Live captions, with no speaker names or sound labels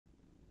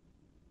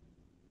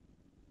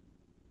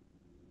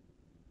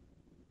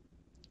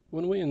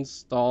When we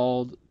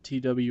installed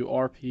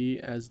TWRP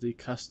as the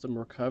custom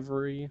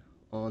recovery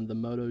on the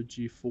Moto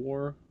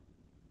G4,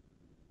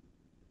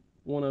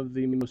 one of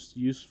the most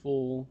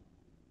useful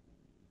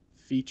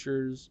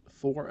features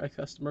for a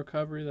custom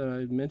recovery that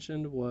I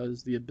mentioned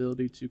was the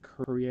ability to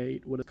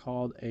create what is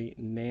called a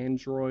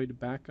Nandroid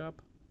backup.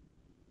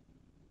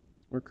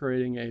 We're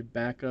creating a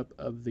backup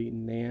of the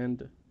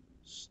NAND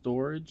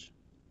storage.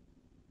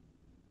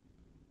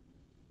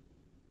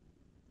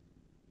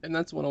 And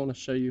that's what I want to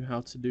show you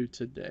how to do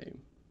today.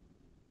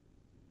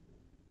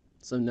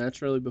 So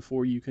naturally,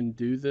 before you can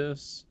do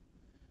this,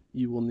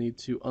 you will need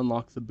to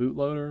unlock the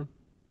bootloader.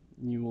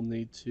 You will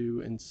need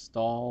to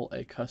install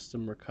a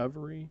custom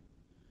recovery.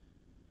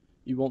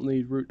 You won't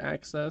need root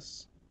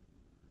access,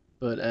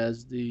 but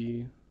as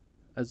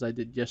I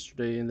did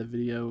yesterday in the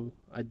video,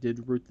 I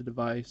did root the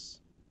device,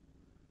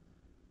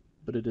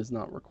 but it is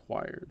not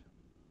required.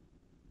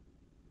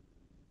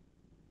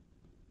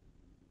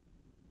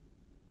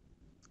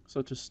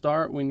 So to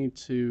start, we need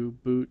to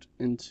boot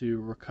into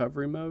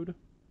recovery mode.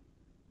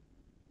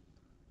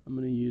 I'm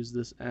going to use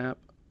this app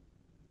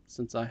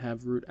since I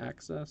have root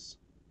access.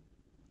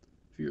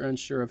 If you're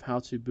unsure of how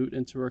to boot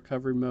into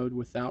recovery mode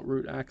without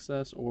root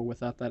access or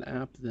without that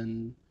app,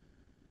 then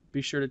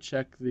be sure to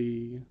check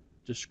the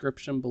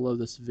description below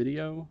this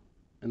video,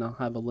 and I'll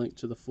have a link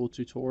to the full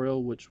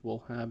tutorial, which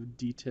will have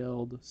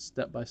detailed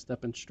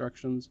step-by-step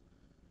instructions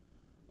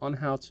on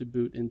how to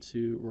boot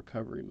into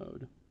recovery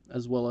mode,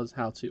 as well as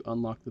how to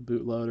unlock the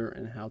bootloader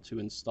and how to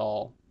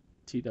install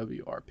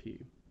TWRP.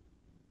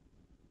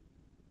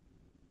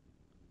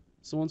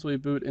 So once we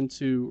boot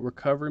into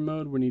recovery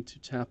mode, we need to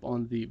tap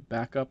on the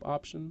backup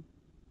option.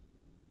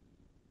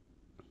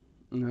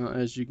 Now,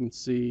 as you can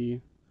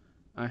see,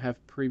 I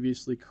have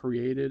previously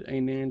created a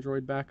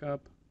Nandroid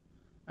backup.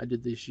 I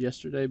did this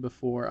yesterday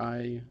before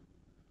I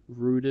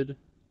rooted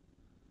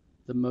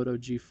the Moto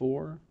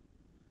G4.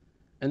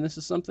 And this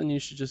is something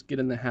you should just get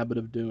in the habit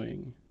of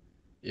doing.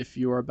 If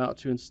you are about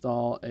to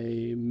install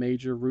a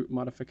major root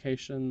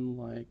modification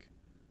like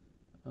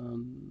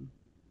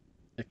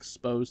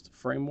exposed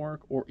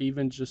framework, or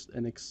even just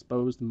an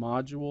exposed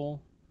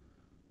module,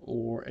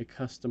 or a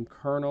custom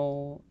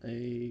kernel,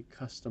 a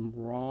custom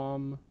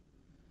ROM,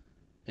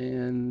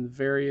 and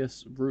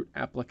various root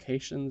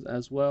applications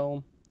as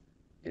well,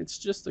 it's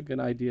just a good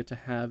idea to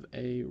have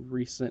a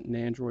recent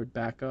Nandroid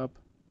backup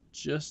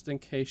just in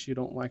case you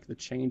don't like the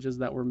changes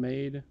that were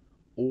made,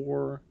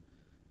 or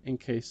in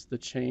case the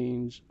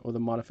change or the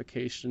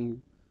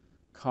modification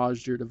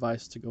caused your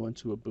device to go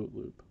into a boot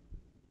loop.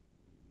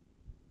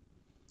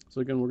 So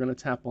again, we're going to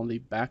tap on the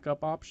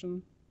backup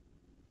option.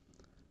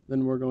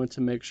 Then we're going to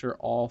make sure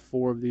all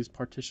 4 of these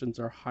partitions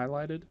are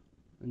highlighted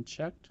and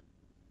checked.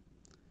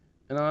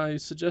 And I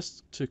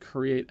suggest to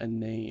create a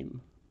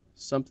name,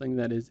 something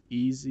that is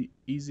easy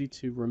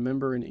to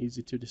remember and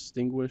easy to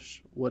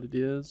distinguish what it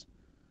is.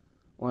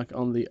 Like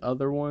on the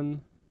other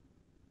one,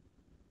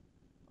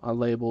 I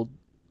labeled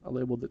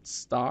it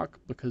stock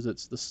because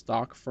it's the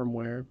stock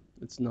firmware.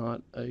 It's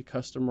not a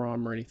custom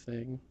ROM or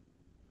anything.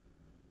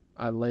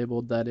 I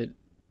labeled that it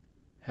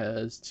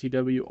has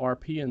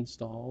TWRP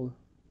installed.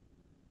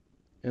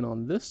 And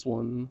on this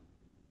one,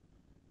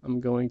 I'm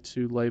going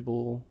to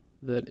label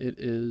that it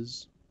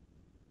is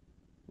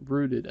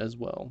rooted as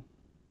well.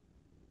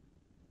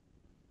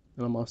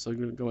 And I'm also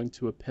going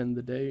to append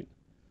the date,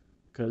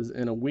 because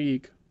in a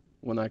week,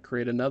 when I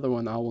create another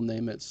one, I will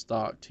name it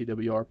stock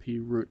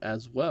TWRP root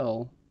as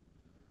well.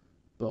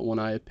 But when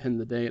I append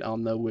the date, I'll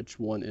know which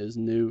one is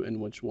new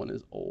and which one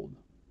is old.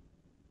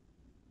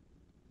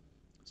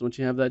 So once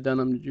you have that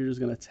done, you're just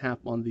going to tap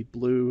on the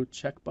blue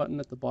check button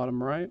at the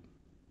bottom right.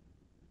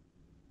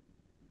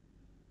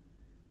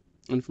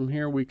 And from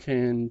here, we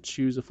can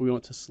choose if we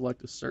want to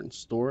select a certain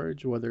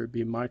storage, whether it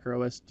be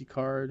micro SD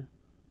card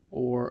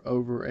or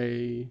over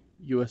a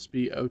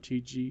USB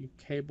OTG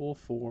cable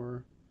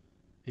for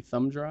a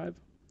thumb drive.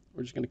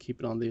 We're just going to keep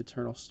it on the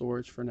internal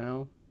storage for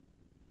now.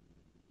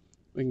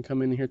 We can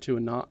come in here to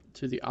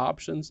the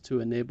options to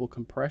enable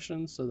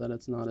compression so that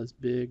it's not as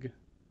big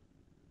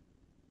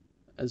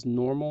as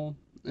normal.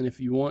 And if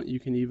you want, you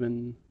can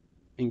even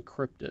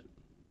encrypt it.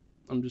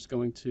 I'm just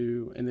going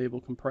to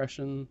enable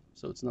compression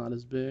so it's not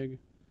as big.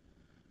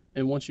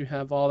 And once you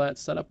have all that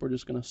set up, we're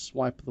just going to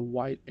swipe the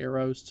white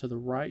arrows to the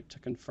right to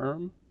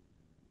confirm.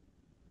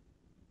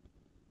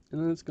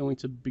 And then it's going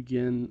to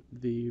begin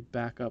the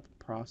backup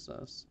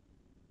process.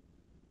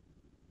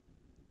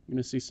 You're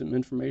going to see some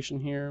information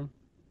here.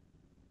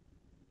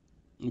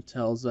 It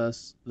tells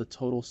us the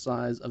total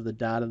size of the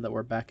data that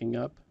we're backing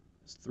up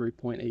is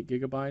 3.8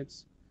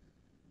 gigabytes.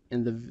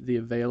 And the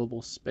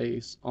available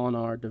space on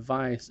our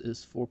device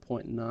is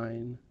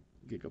 4.9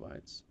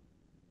 gigabytes.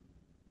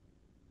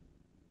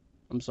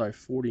 I'm sorry,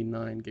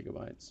 49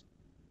 gigabytes.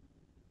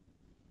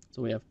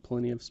 So we have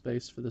plenty of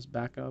space for this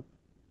backup.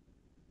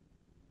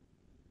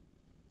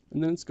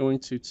 And then it's going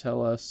to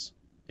tell us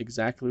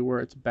exactly where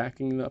it's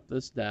backing up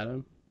this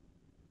data.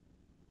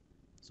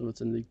 So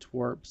it's in the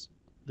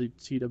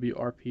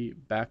TWRP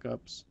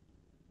backups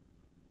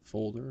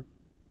folder.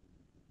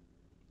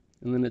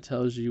 And then it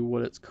tells you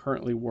what it's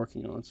currently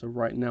working on. So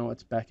right now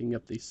it's backing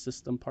up the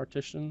system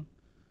partition.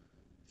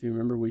 If you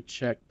remember, we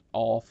checked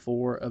all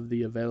 4 of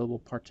the available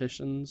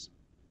partitions,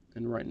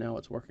 and right now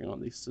it's working on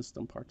the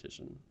system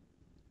partition.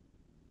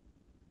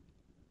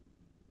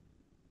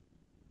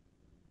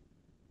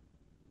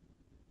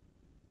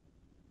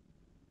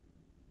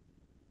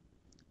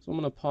 So I'm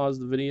going to pause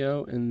the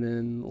video and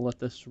then let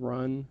this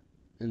run,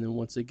 and then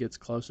once it gets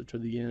closer to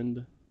the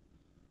end,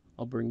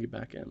 I'll bring you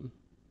back in.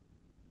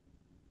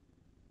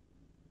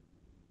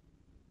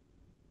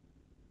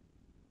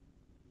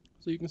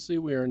 So you can see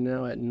we are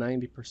now at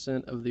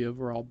 90% of the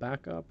overall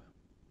backup.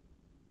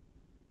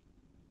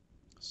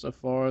 So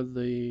far,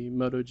 the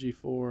Moto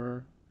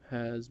G4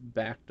 has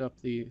backed up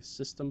the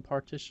system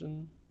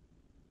partition.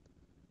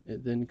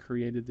 It then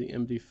created the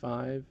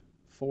MD5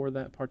 for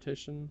that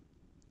partition,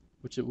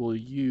 which it will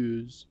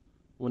use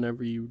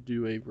whenever you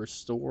do a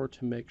restore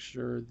to make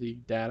sure the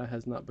data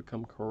has not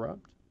become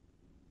corrupt.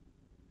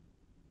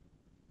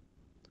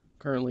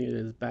 Currently, it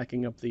is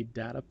backing up the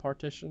data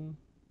partition.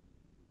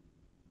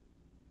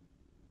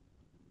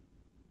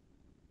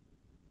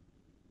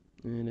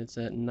 And it's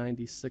at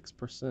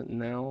 96%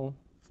 now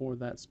for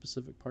that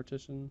specific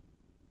partition.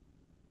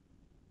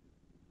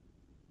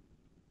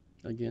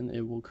 Again,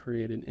 it will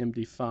create an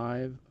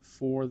MD5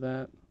 for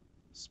that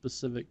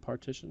specific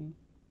partition.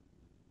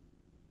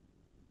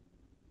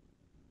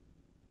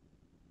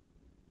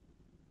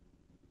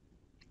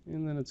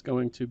 And then it's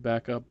going to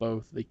back up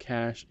both the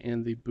cache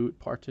and the boot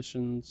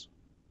partitions,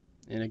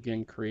 and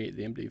again create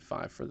the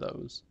MD5 for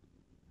those.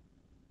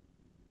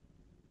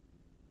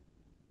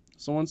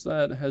 So once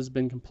that has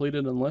been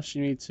completed, unless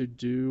you need to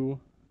do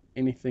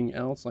anything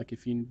else, like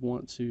if you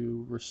want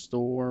to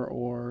restore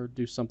or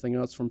do something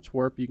else from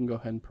TWRP, you can go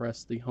ahead and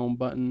press the home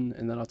button,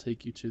 and that'll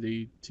take you to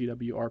the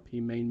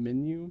TWRP main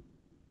menu.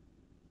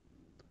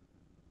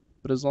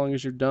 But as long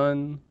as you're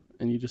done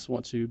and you just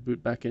want to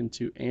boot back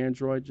into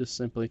Android, just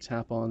simply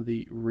tap on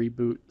the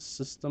reboot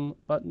system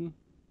button.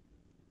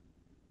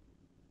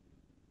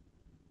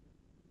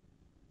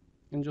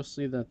 And you'll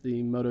see that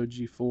the Moto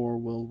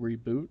G4 will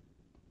reboot.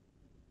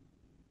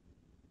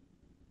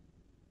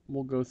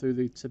 We'll go through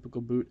the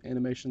typical boot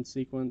animation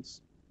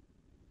sequence,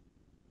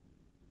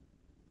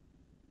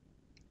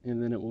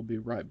 and then it will be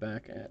right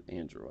back at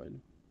Android.